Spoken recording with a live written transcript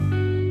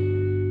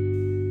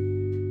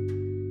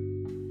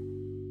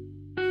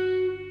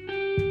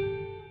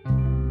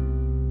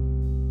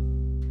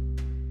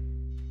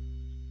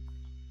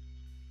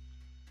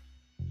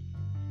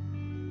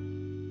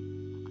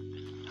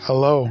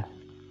Hello,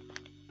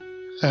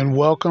 and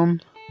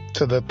welcome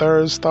to the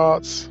Third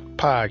Thoughts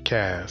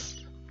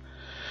podcast.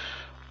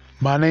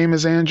 My name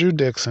is Andrew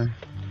Dixon,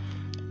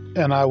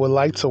 and I would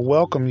like to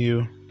welcome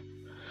you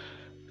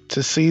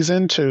to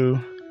Season 2,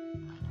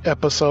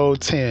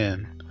 Episode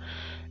 10,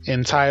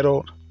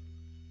 entitled,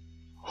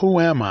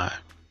 Who Am I?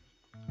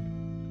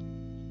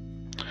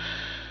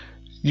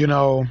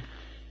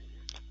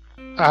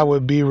 I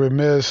would be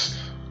remiss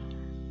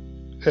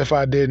if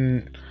I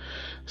didn't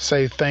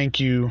say thank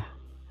you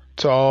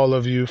to all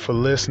of you for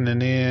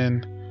listening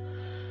in,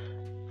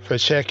 for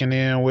checking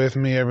in with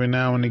me every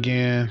now and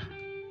again,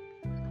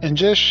 and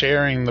just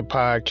sharing the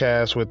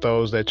podcast with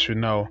those that you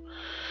know.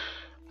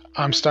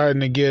 I'm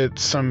starting to get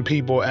some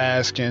people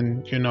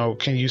asking,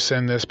 can you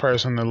send this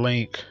person the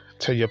link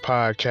to your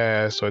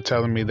podcast, or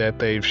telling me that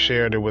they've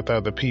shared it with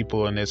other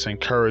people and it's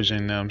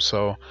encouraging them.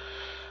 So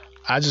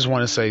I just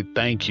want to say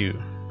thank you.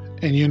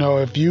 And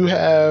if you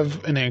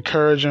have an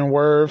encouraging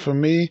word for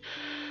me,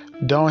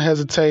 don't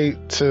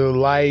hesitate to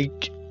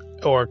like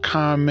or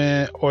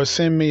comment or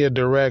send me a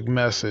direct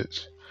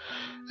message.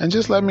 And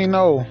just let me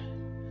know,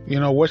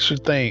 what you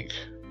think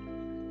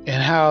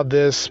and how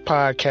this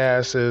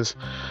podcast is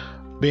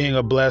being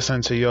a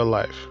blessing to your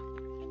life.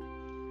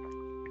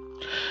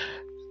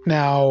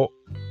 Now,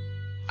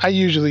 I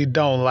usually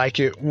don't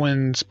like it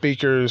when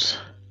speakers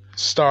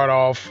start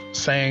off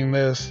saying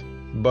this,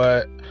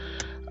 but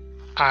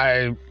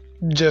I'm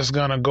just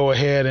gonna go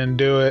ahead and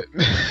do it.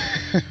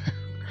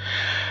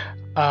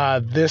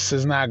 This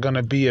is not going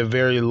to be a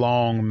very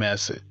long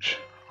message,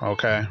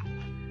 okay?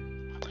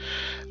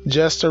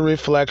 Just a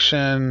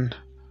reflection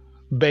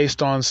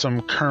based on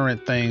some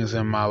current things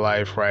in my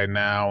life right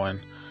now. And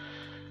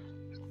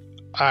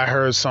I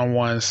heard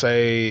someone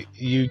say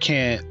you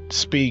can't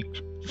speak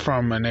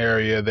from an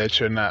area that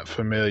you're not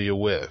familiar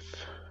with.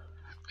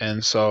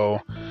 And so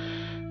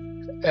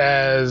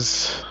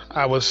as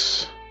I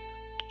was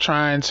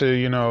trying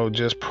to,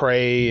 just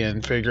pray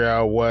and figure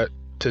out what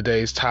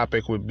today's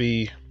topic would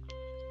be,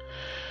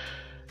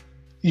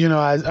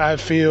 I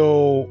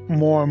feel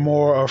more and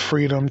more a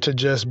freedom to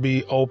just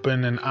be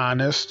open and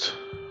honest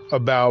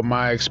about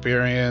my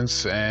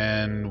experience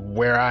and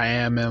where I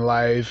am in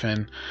life.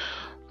 And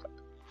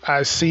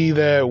I see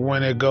that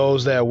when it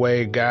goes that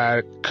way,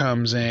 God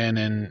comes in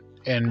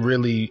and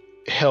really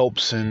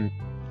helps and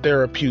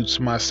therapeutes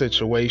my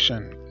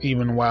situation,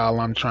 even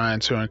while I'm trying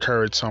to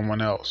encourage someone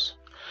else.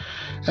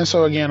 And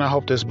so again, I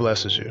hope this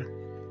blesses you.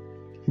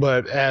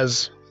 But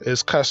as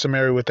is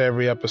customary with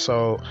every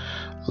episode,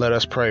 let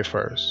us pray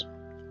first.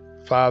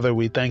 Father,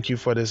 we thank you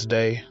for this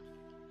day.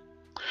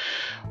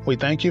 We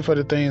thank you for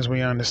the things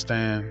we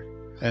understand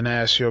and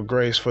ask your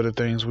grace for the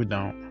things we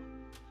don't.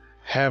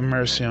 Have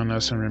mercy on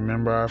us and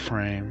remember our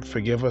frame.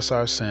 Forgive us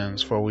our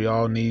sins, for we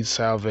all need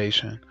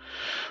salvation.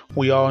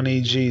 We all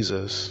need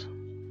Jesus.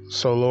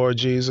 So, Lord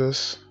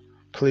Jesus,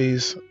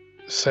 please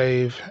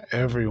save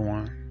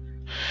everyone.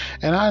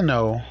 And I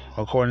know,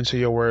 according to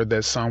your word,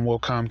 that some will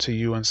come to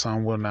you and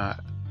some will not.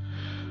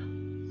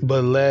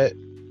 But let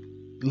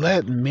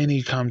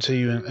many come to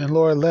you. And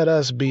Lord, let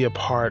us be a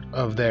part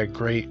of that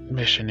great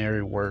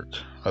missionary work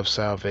of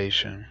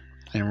salvation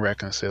and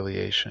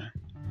reconciliation.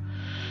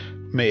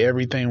 May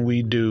everything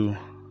we do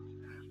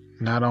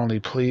not only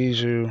please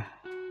you,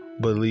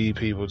 but lead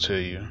people to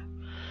you.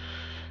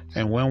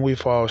 And when we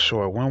fall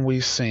short, when we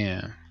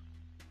sin,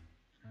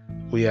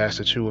 we ask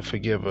that you will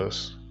forgive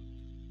us.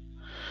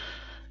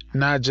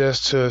 Not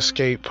just to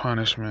escape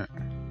punishment,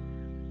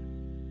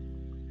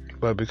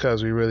 but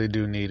because we really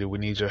do need it. We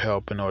need your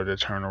help in order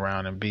to turn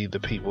around and be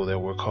the people that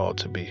we're called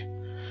to be.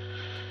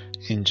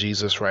 In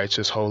Jesus'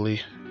 righteous,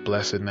 holy,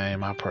 blessed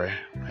name I pray.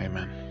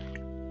 Amen.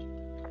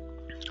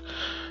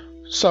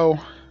 So,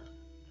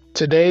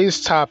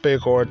 today's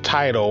topic or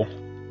title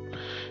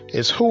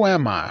is Who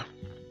Am I?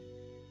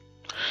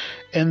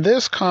 And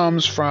this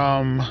comes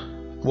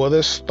from,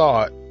 this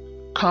thought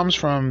comes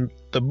from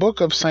the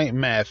book of St.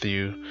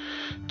 Matthew,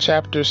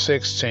 chapter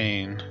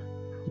 16,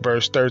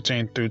 verse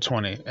 13 through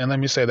 20. And let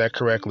me say that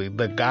correctly.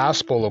 The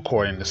Gospel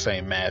according to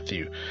St.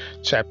 Matthew,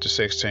 chapter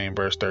 16,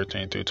 verse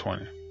 13 through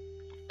 20.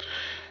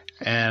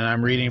 And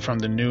I'm reading from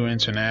the New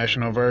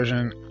International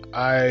Version.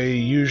 I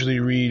usually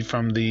read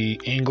from the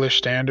English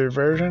Standard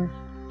Version,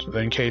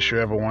 in case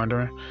you're ever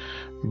wondering.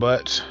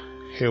 But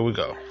here we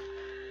go.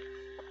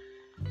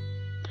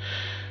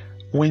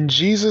 When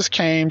Jesus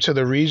came to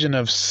the region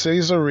of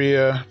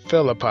Caesarea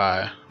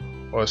Philippi,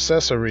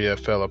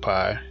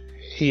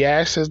 he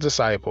asked his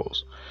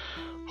disciples,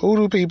 "Who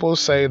do people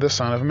say the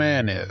Son of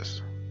Man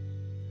is?"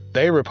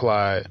 They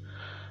replied,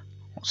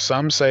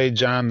 "Some say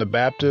John the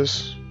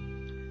Baptist,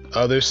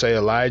 others say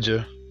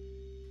Elijah,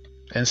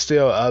 and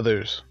still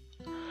others,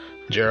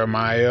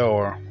 Jeremiah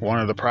or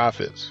one of the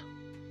prophets."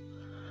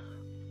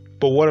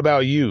 "But what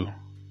about you?"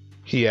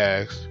 he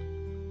asked.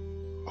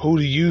 "Who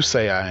do you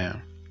say I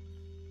am?"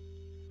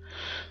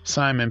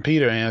 Simon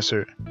Peter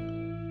answered,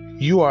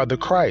 "You are the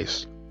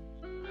Christ,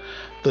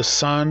 the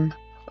Son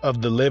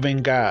of the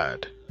living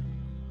God."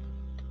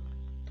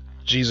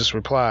 Jesus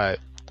replied,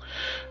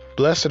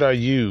 "Blessed are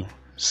you,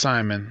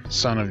 Simon,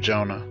 son of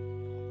Jonah.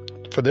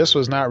 For this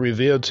was not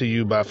revealed to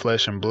you by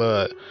flesh and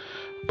blood,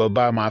 but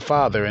by my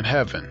Father in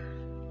heaven.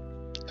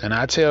 And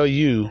I tell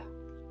you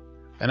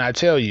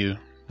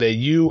that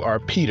you are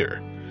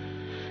Peter,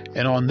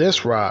 and on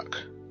this rock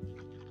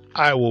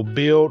I will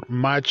build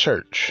my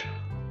church,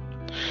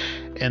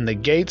 and the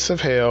gates of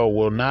hell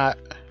will not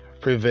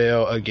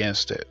prevail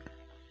against it.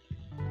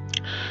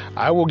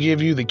 I will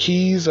give you the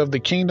keys of the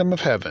kingdom of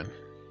heaven.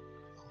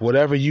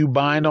 Whatever you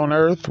bind on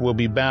earth will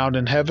be bound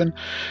in heaven,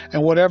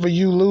 and whatever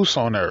you loose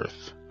on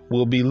earth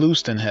will be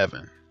loosed in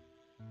heaven.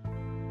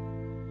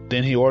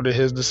 Then he ordered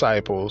his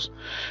disciples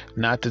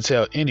not to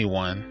tell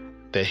anyone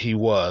that he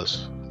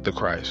was the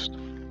Christ.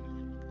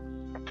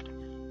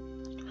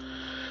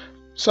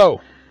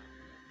 So,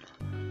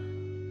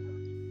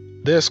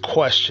 this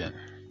question,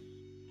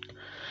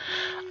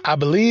 I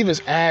believe,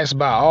 is asked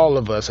by all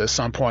of us at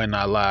some point in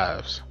our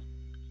lives.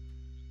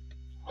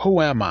 Who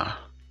am I?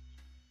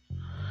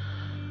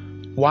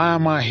 Why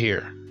am I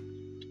here?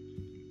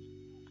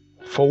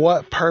 For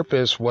what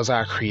purpose was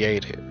I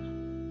created?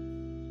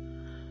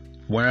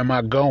 Where am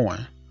I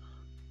going?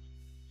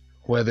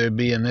 Whether it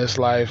be in this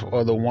life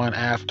or the one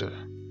after.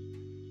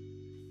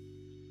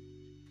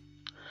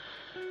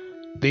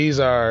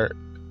 These are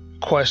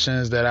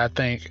questions that I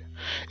think,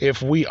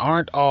 if we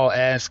aren't all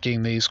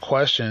asking these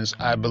questions,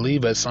 I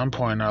believe at some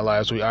point in our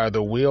lives we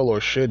either will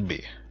or should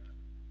be.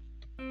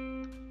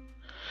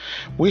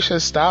 We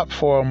should stop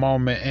for a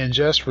moment and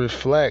just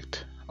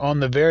reflect on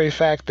the very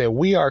fact that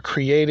we are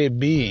created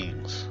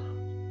beings.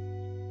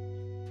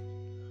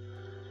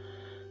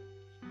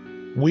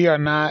 We are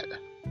not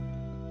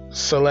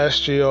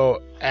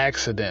celestial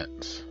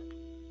accidents.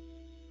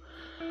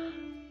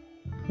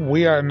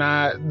 We are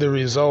not the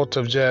result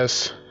of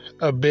just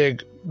a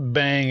big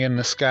bang in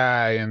the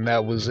sky and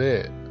that was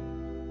it.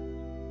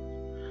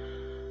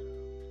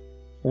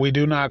 We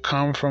do not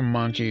come from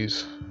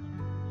monkeys.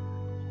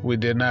 We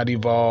did not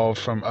evolve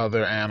from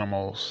other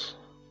animals.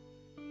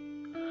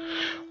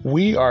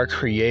 We are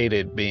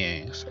created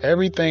beings.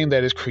 Everything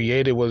that is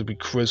created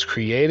was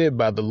created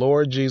by the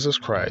Lord Jesus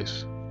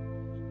Christ.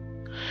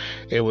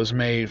 It was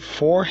made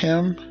for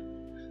him,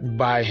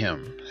 by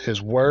him.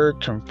 His word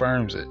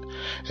confirms it.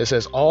 It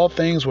says all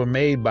things were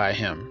made by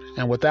him,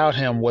 and without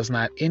him was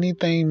not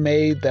anything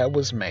made that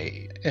was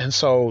made. And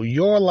so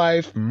your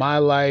life, my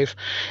life,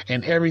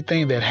 and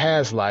everything that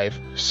has life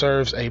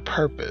serves a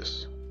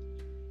purpose.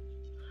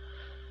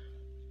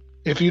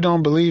 If you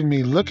don't believe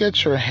me, look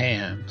at your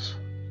hands.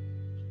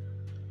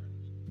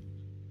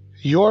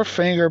 Your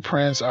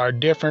fingerprints are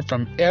different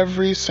from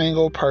every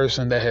single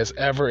person that has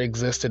ever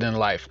existed in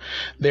life.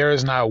 There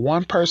is not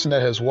one person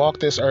that has walked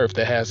this earth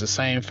that has the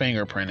same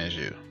fingerprint as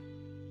you.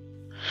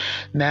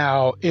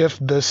 Now, if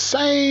the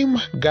same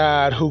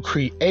God who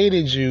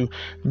created you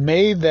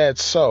made that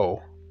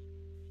so,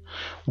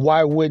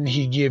 why wouldn't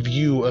he give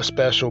you a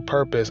special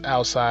purpose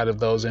outside of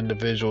those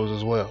individuals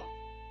as well?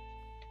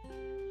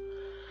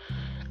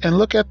 And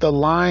look at the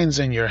lines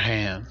in your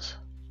hands.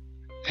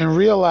 And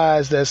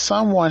realize that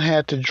someone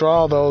had to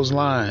draw those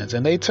lines,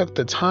 and they took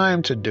the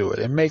time to do it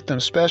and make them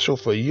special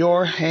for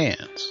your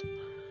hands.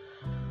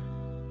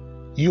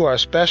 You are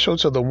special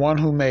to the one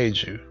who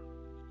made you.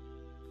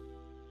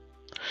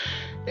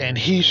 And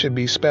he should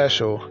be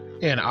special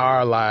in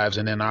our lives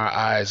and in our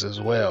eyes as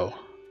well.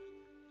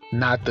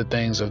 Not the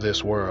things of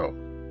this world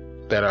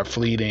that are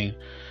fleeting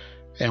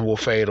and will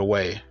fade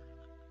away.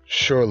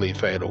 Surely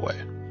fade away.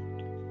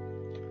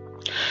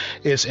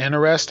 It's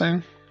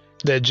interesting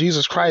that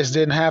Jesus Christ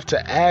didn't have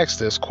to ask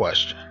this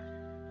question.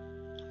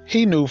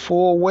 He knew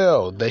full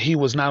well that he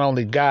was not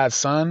only God's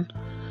son,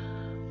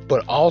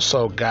 but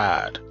also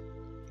God,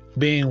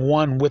 being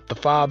one with the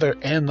Father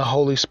and the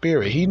Holy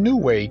Spirit. He knew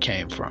where he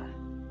came from.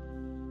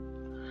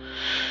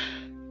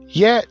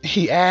 Yet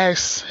he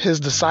asks his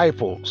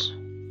disciples,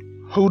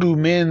 "Who do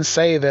men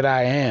say that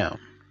I am?"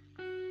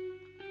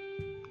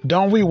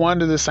 Don't we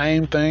wonder the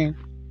same thing?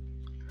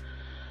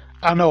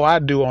 I know I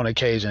do on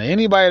occasion.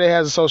 Anybody that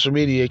has a social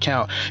media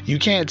account, you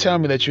can't tell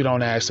me that you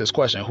don't ask this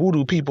question. Who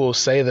do people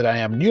say that I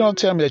am? You don't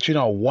tell me that you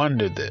don't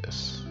wonder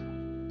this.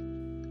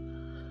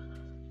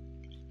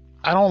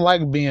 I don't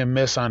like being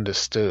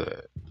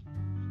misunderstood.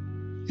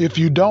 If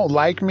you don't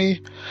like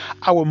me,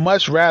 I would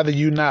much rather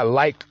you not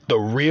like the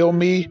real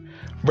me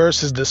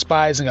versus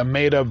despising a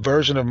made-up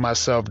version of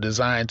myself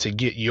designed to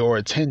get your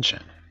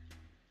attention.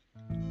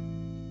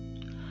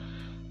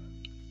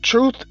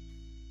 Truth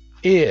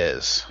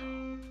is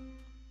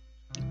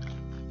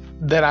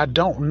that I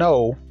don't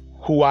know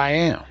who I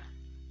am.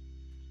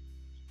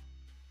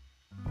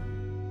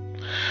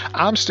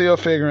 I'm still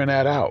figuring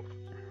that out.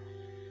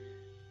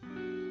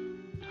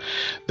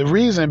 The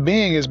reason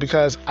being is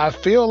because I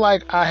feel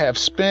like I have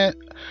spent,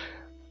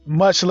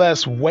 much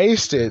less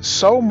wasted,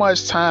 so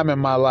much time in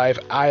my life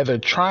either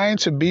trying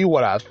to be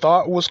what I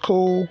thought was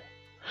cool,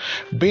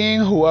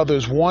 being who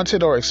others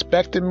wanted or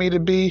expected me to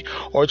be,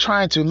 or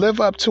trying to live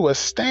up to a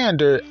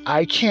standard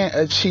I can't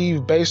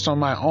achieve based on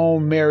my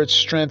own merit,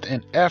 strength,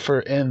 and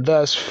effort, and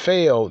thus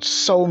failed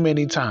so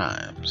many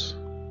times.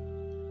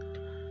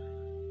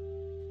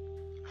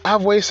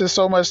 I've wasted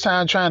so much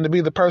time trying to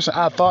be the person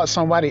I thought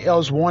somebody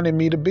else wanted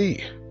me to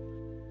be.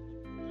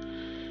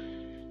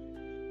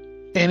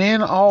 And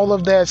in all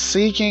of that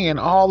seeking and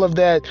all of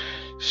that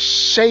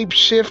shape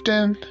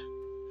shifting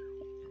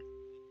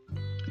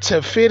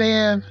to fit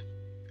in,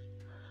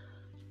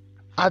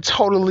 I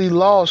totally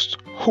lost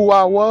who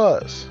I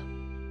was.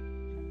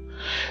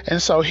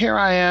 And so here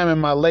I am in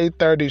my late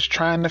 30s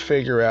trying to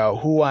figure out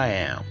who I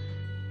am.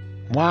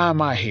 Why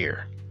am I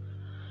here?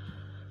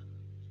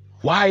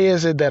 Why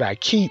is it that I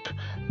keep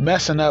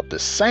messing up the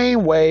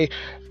same way,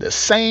 the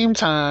same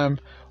time?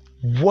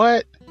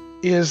 What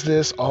is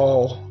this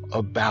all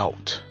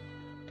about?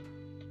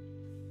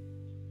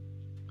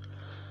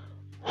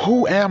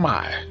 Who am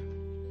I?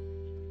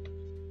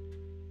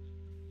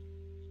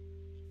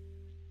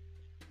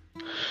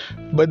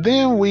 But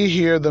then we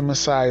hear the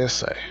Messiah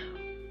say,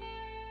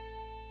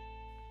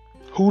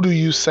 "Who do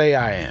you say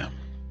I am?"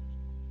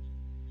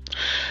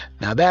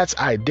 Now that's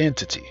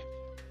identity.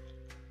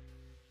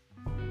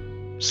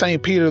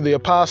 St. Peter the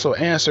Apostle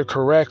answered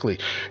correctly.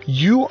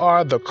 You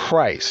are the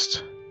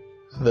Christ,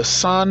 the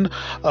Son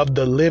of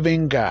the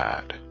living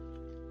God.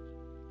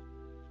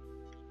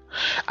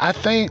 I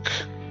think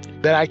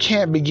that I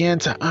can't begin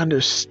to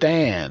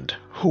understand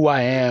who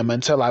I am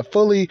until I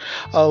fully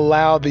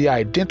allow the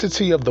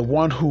identity of the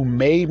one who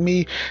made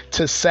me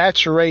to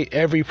saturate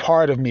every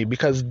part of me,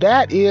 because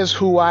that is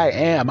who I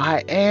am.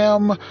 I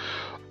am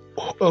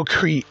a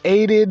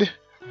created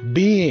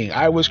being.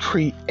 I was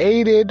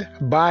created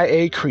by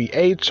a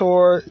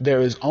creator.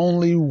 There is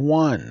only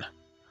one.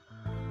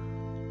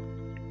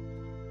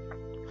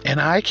 And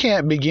I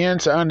can't begin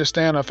to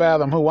understand or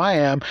fathom who I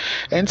am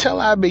until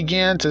I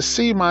begin to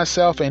see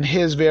myself in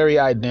his very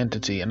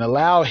identity and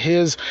allow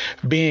his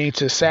being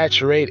to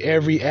saturate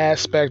every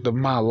aspect of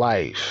my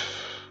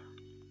life.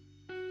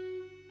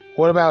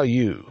 What about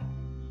you?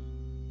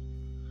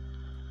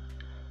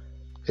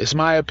 It's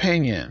my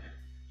opinion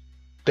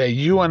that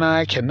you and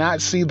I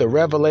cannot see the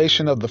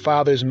revelation of the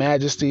Father's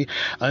majesty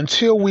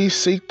until we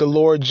seek the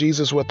Lord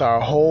Jesus with our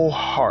whole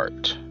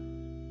heart.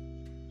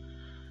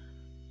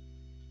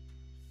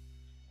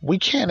 We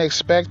can't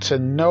expect to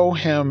know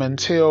him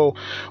until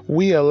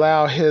we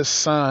allow his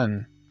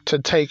Son to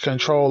take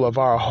control of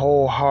our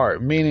whole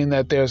heart, meaning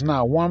that there's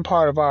not one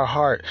part of our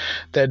heart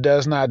that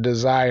does not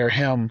desire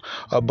him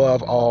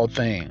above all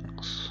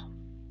things.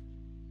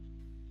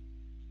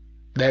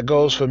 That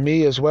goes for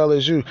me as well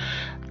as you.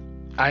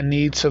 I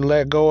need to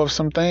let go of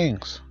some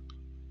things,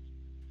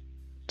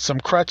 some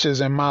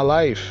crutches in my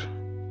life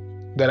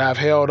that I've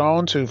held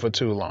on to for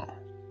too long.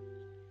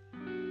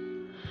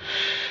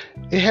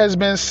 It has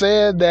been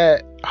said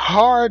that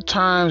hard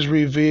times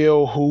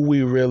reveal who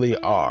we really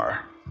are.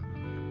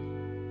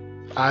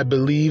 I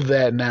believe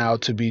that now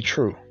to be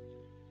true.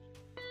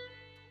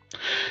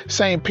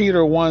 St.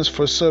 Peter once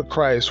forsook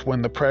Christ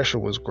when the pressure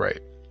was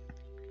great.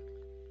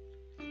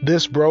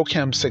 This broke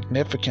him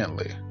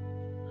significantly.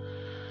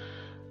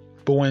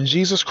 But when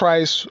Jesus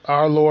Christ,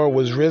 our Lord,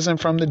 was risen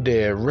from the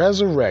dead,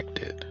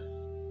 resurrected,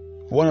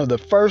 one of the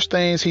first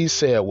things he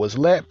said was,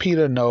 "Let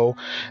Peter know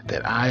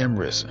that I am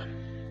risen."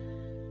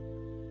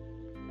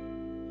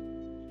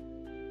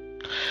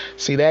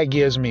 See, that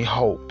gives me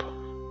hope.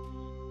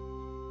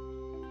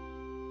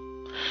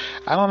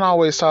 I don't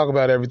always talk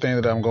about everything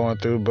that I'm going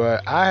through,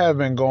 but I have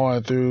been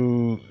going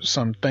through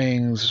some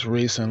things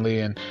recently,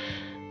 and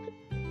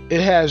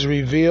it has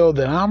revealed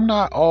that I'm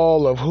not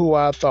all of who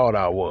I thought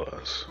I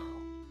was.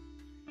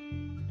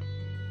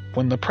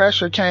 When the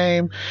pressure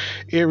came,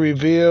 it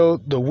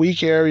revealed the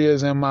weak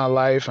areas in my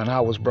life, and I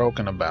was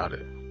broken about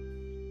it.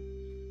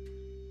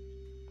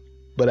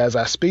 But as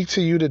I speak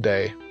to you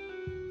today,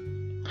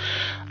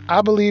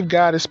 I believe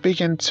God is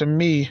speaking to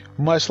me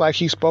much like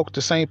he spoke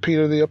to St.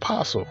 Peter the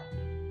Apostle,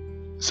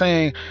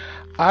 saying,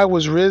 "I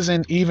was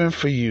risen even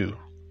for you.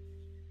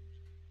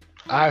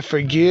 I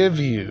forgive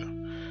you,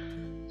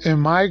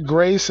 and my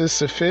grace is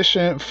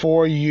sufficient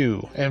for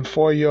you and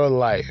for your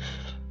life."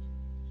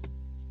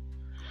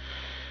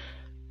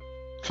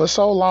 For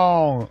so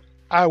long,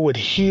 I would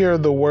hear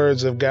the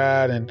words of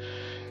God, and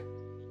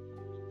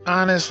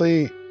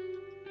honestly,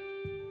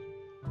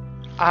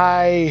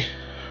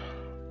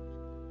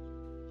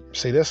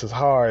 this is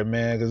hard,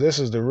 man, because this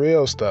is the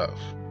real stuff.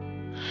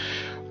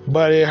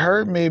 But it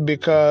hurt me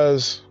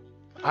because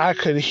I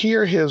could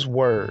hear his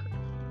word.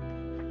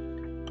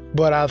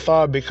 But I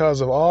thought, because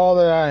of all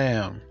that I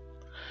am,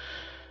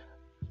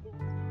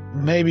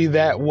 maybe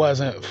that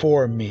wasn't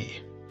for me.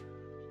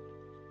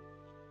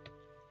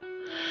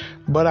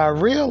 But I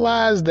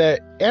realized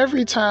that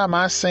every time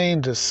I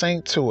seemed to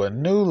sink to a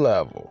new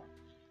level,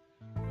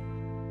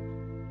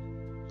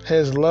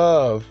 his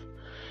love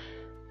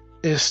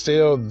is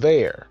still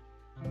there.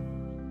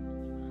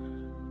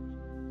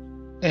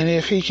 And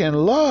if he can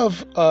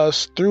love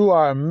us through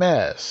our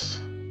mess,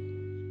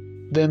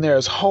 then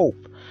there's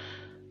hope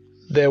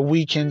that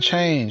we can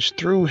change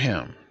through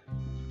him,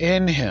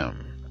 in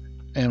him,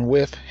 and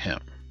with him.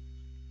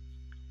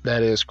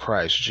 That is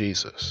Christ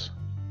Jesus.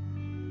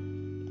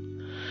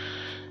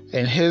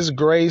 And his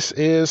grace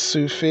is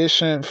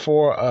sufficient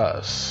for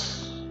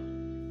us.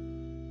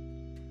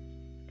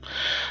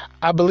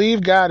 I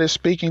believe God is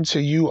speaking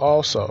to you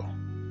also.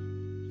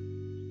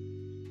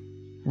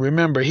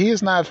 Remember, He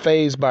is not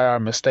fazed by our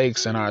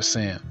mistakes and our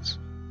sins.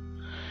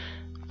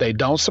 They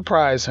don't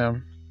surprise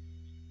Him.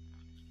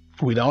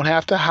 We don't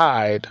have to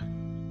hide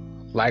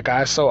like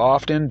I so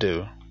often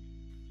do.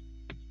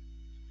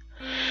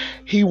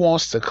 He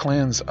wants to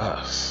cleanse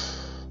us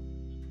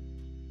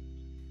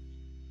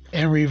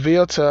and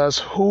reveal to us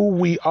who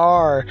we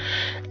are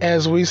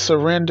as we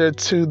surrender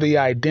to the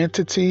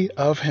identity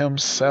of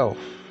Himself.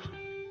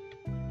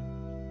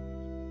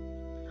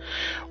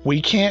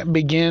 We can't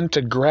begin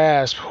to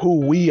grasp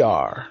who we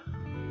are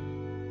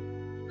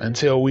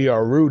until we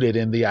are rooted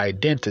in the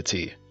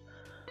identity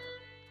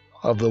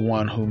of the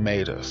one who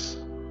made us.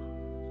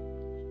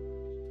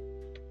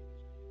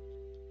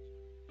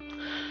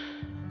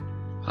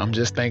 I'm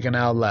just thinking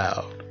out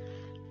loud.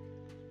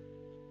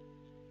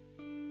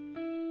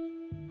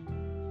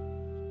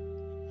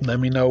 Let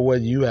me know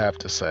what you have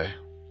to say.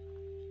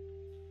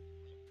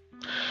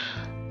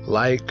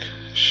 Like,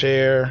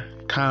 share,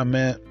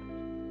 comment,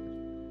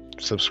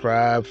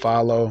 subscribe,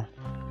 follow,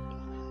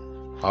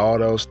 all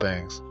those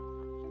things.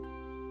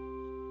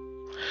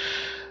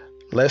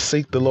 Let's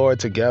seek the Lord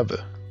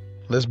together.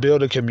 Let's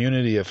build a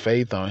community of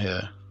faith on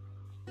here.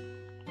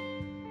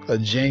 A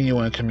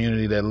genuine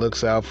community that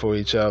looks out for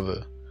each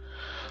other,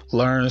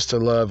 learns to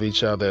love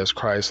each other as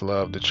Christ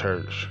loved the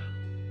church,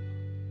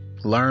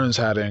 learns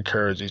how to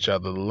encourage each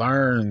other,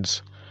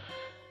 learns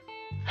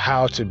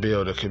how to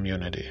build a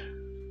community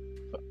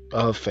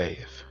of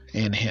faith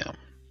in Him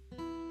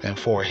and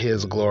for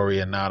His glory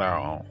and not our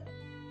own.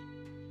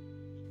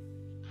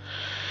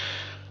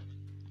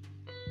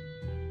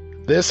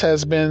 This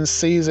has been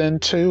Season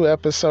 2,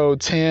 Episode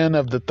 10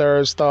 of the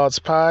Third Thoughts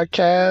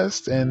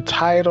Podcast,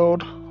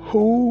 entitled,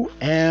 Who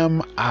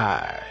Am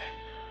I?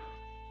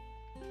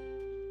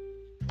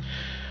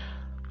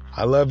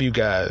 I love you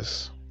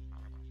guys.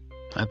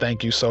 I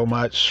thank you so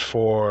much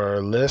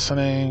for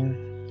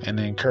listening and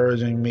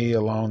encouraging me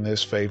along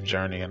this faith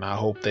journey, and I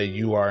hope that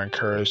you are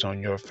encouraged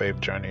on your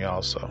faith journey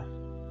also.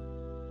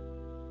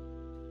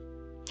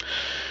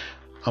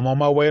 I'm on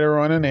my way to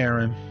run an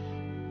errand.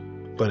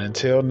 But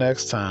until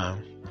next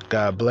time,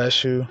 God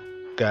bless you,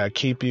 God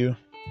keep you,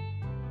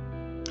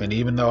 and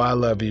even though I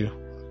love you,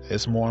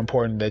 it's more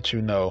important that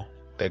you know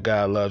that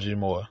God loves you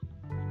more.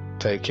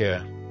 Take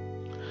care.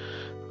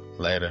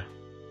 Later.